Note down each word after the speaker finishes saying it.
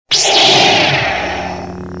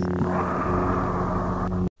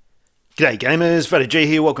G'day gamers, VaderG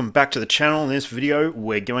here, welcome back to the channel. In this video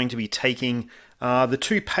we're going to be taking the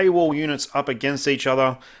two paywall units up against each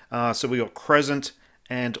other. So we got Crescent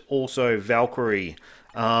and also Valkyrie.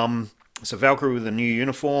 So Valkyrie with a new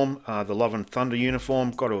uniform, the Love and Thunder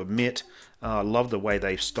uniform. Got to admit, love the way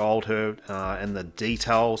they've styled her and the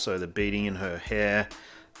detail, so the beading in her hair,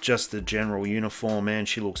 just the general uniform, man,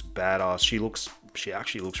 she looks badass. She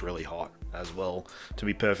actually looks really hot as well, to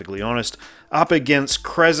be perfectly honest. Up against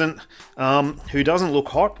Crescent, who doesn't look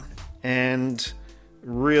hot and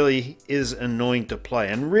really is annoying to play.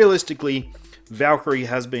 And realistically, Valkyrie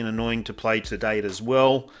has been annoying to play to date as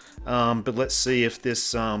well. But let's see if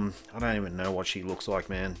this, I don't even know what she looks like,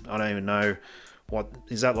 man. I don't even know what,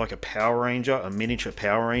 is that like a Power Ranger, a miniature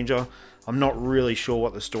Power Ranger? I'm not really sure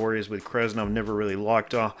what the story is with Crescent. I've never really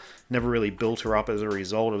liked her, never really built her up as a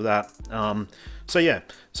result of that. So yeah,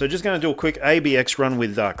 so just going to do a quick ABX run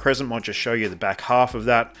with Crescent. Might just show you the back half of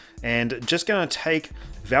that, and just going to take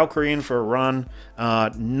Valkyrie in for a run.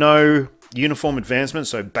 No uniform advancement,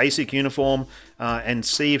 so basic uniform, and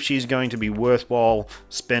see if she's going to be worthwhile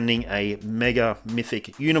spending a mega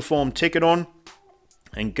mythic uniform ticket on,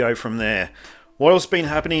 and go from there. What else has been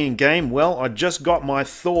happening in game? Well, I just got my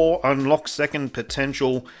Thor unlock second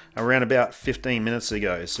potential around about 15 minutes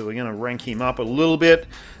ago. So we're going to rank him up a little bit.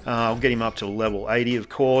 I'll get him up to level 80, of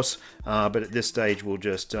course. But at this stage, we'll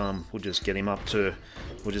just get him up to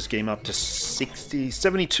 60,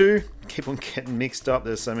 72. Keep on getting mixed up.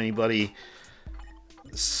 There's so many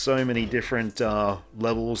different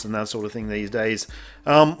levels and that sort of thing these days.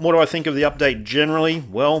 What do I think of the update generally?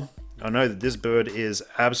 Well, I know that this bird is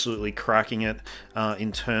absolutely cracking it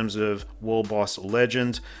in terms of World Boss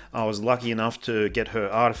Legend. I was lucky enough to get her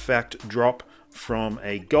artifact drop from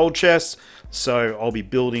a gold chest, so I'll be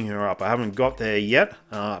building her up. I haven't got there yet,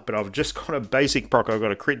 but I've just got a basic proc. I've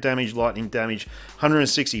got a crit damage, lightning damage,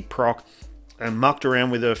 160 proc, and mucked around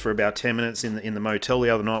with her for about 10 minutes in the motel the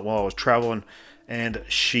other night while I was traveling. And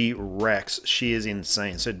she wrecks. She is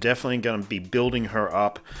insane. So definitely going to be building her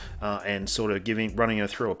up and sort of running her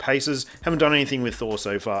through her paces. Haven't done anything with Thor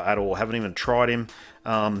so far at all. Haven't even tried him.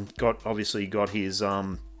 Obviously got his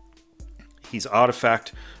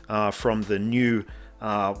artifact from the new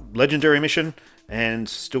legendary mission, and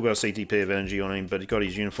still got a CTP of energy on him, but he got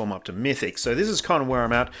his uniform up to mythic. So this is kind of where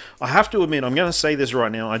I'm at. I have to admit, I'm going to say this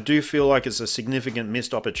right now, I do feel like it's a significant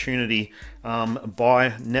missed opportunity by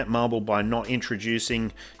Netmarble by not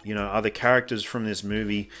introducing, other characters from this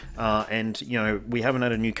movie. And, we haven't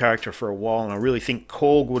had a new character for a while, and I really think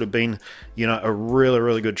Korg would have been, a really,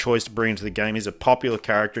 really good choice to bring into the game. He's a popular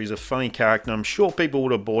character, he's a funny character, and I'm sure people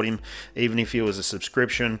would have bought him even if he was a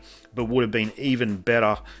subscription, but would have been even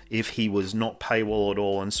better if he was not paywall at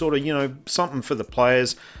all, and sort of, something for the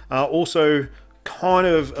players. Also, kind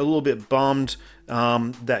of a little bit bummed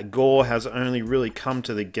that Gore has only really come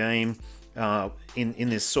to the game in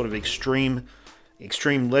this sort of extreme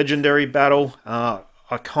legendary battle.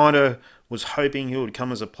 I kind of was hoping he would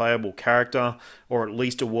come as a playable character, or at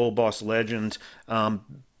least a world boss legend,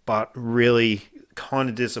 but really kind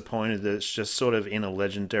of disappointed that it's just sort of in a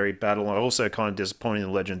legendary battle. I also kind of disappointed the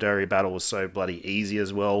legendary battle was so bloody easy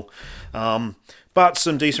as well. But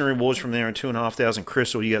some decent rewards from there, and 2,500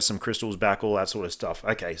 crystal. You get some crystals back, all that sort of stuff.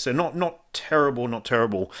 Okay, so not terrible, not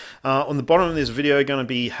terrible. On the bottom of this video, going to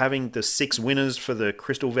be having the 6 winners for the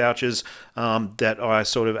crystal vouchers that I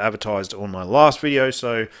sort of advertised on my last video.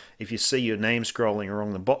 So if you see your name scrolling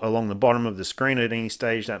along the bottom of the screen at any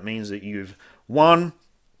stage, that means that you've won.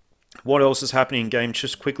 What else is happening in game?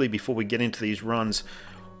 Just quickly before we get into these runs,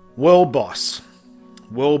 World Boss.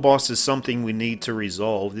 World Boss is something we need to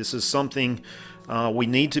resolve. This is something we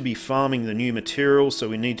need to be farming the new materials, so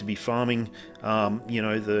we need to be farming,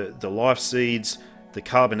 the life seeds, the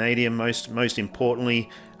carbonadium most importantly.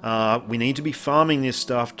 We need to be farming this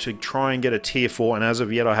stuff to try and get a tier 4, and as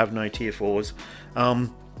of yet I have no tier 4s.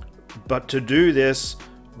 But to do this,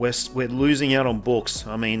 we're losing out on books.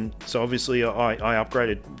 I mean, so obviously I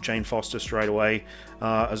upgraded Jane Foster straight away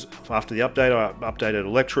after the update. I updated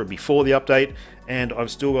Electra before the update, and I've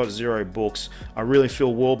still got 0 books. I really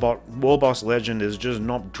feel World Boss Legend is just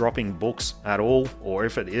not dropping books at all, or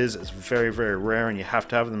if it is, it's very, very rare, and you have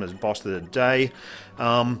to have them as boss of the day.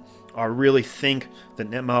 I really think that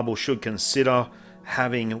Netmarble should consider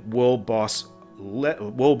having World Boss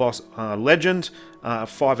Legend,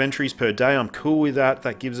 5 entries per day. I'm cool with that.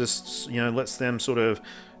 That gives us, lets them sort of,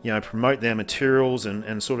 promote their materials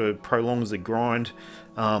and sort of prolongs the grind,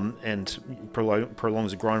 and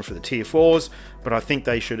prolongs the grind for the tier 4s. But I think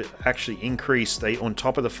they should actually increase, on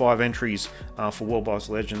top of the 5 entries for World Boss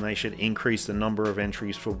Legend, they should increase the number of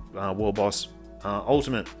entries for World Boss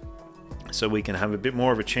Ultimate. so we can have a bit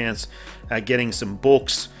more of a chance at getting some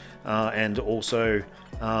books and also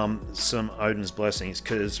some Odin's Blessings,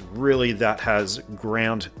 because really that has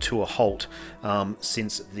ground to a halt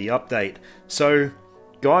since the update. So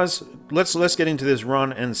guys, let's get into this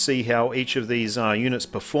run and see how each of these units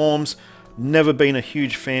performs. Never been a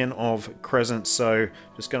huge fan of Crescent, so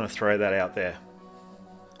just going to throw that out there.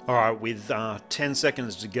 Alright, with 10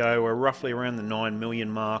 seconds to go, we're roughly around the 9 million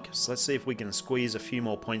mark, so let's see if we can squeeze a few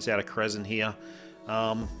more points out of Crescent here.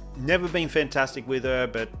 Never been fantastic with her,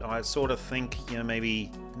 but I sort of think, you know,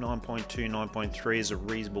 maybe 9.2, 9.3 is a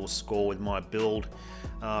reasonable score with my build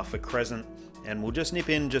for Crescent. And we'll just nip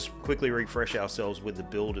in, just quickly refresh ourselves with the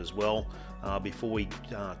build as well before we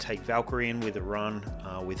take Valkyrie in with a run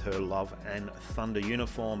with her Love and Thunder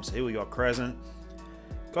uniforms. Here we got Crescent.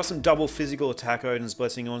 Got some double physical attack Odin's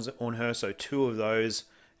Blessing on her, so 2 of those,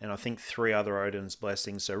 and I think 3 other Odin's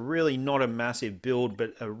Blessings. So really not a massive build,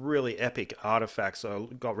 but a really epic artifact. So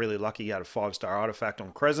I got really lucky, had a 5-star artifact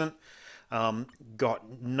on Crescent.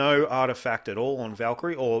 Got no artifact at all on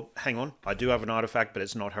Valkyrie, or hang on, I do have an artifact, but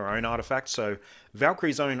it's not her own artifact. So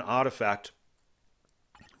Valkyrie's own artifact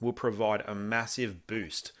will provide a massive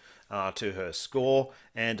boost to her score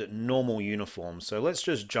and normal uniform. So let's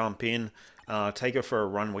just jump in, take her for a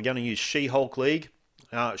run. We're going to use She-Hulk Lead.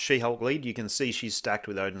 You can see she's stacked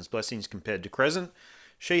with Odin's Blessings compared to Crescent.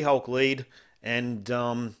 She-Hulk Lead, and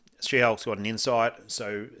She-Hulk's got an insight.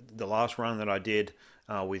 So the last run that I did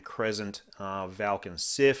with Crescent, Valk and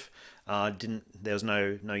Sif, there's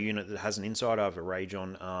no unit that has an insight. I have a Rage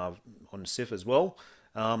on Sif as well.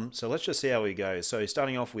 So let's just see how we go. So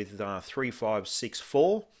starting off with 3, 5, 6,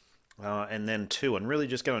 4. And then 2, and really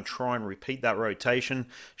just going to try and repeat that rotation.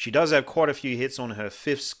 She does have quite a few hits on her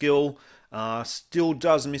 5th skill. Still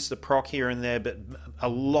does miss the proc here and there, but a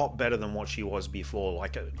lot better than what she was before,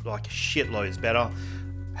 like shitloads better.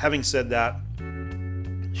 Having said that,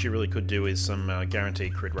 she really could do with some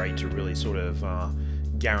guaranteed crit rate to really sort of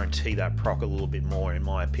guarantee that proc a little bit more, in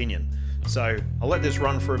my opinion. So I'll let this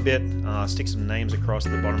run for a bit, stick some names across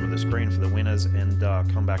the bottom of the screen for the winners, and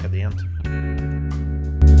come back at the end.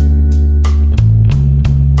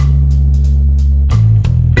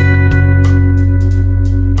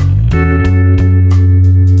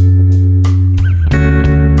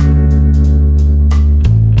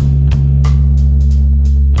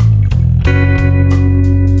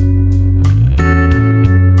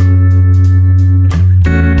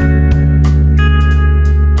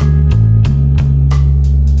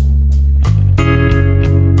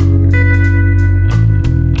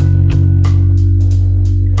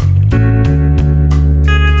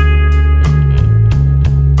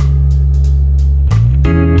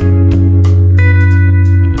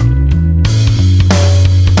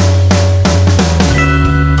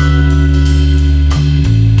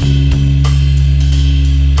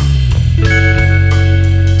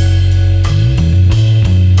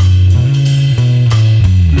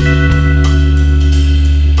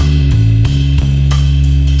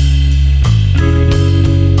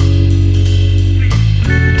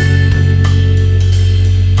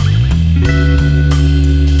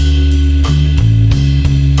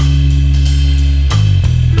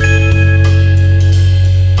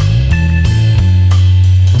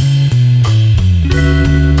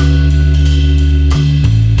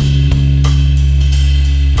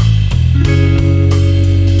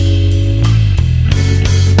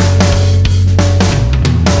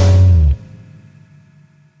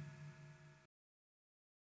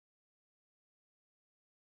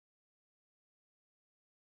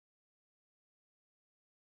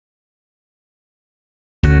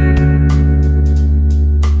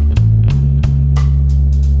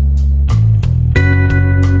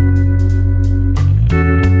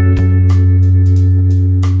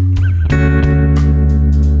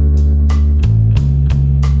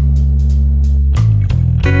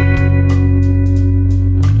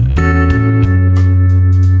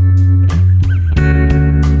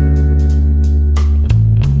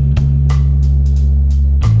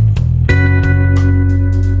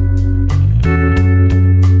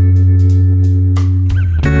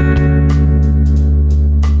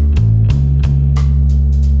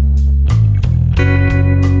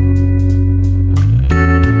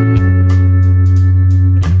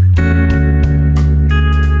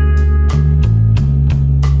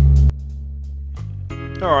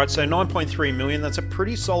 Alright, so 9.3 million, that's a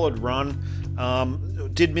pretty solid run.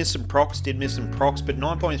 Did miss some procs, but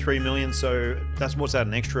 9.3 million, so that's, what's that,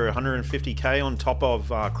 an extra 150k on top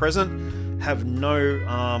of Crescent. Have no,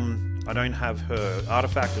 I don't have her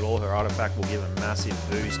artifact at all. Her artifact will give a massive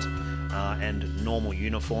boost and normal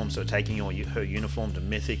uniform. So taking her uniform to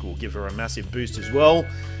Mythic will give her a massive boost as well,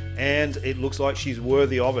 and it looks like she's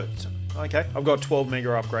worthy of it. Okay, I've got 12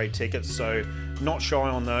 mega upgrade tickets, so not shy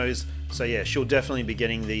on those. So yeah, she'll definitely be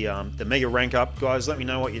getting the mega rank up. Guys, let me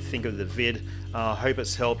know what you think of the vid. Hope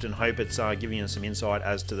it's helped, and hope it's giving you some insight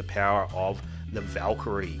as to the power of the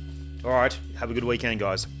Valkyrie. Alright, have a good weekend,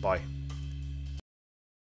 guys. Bye.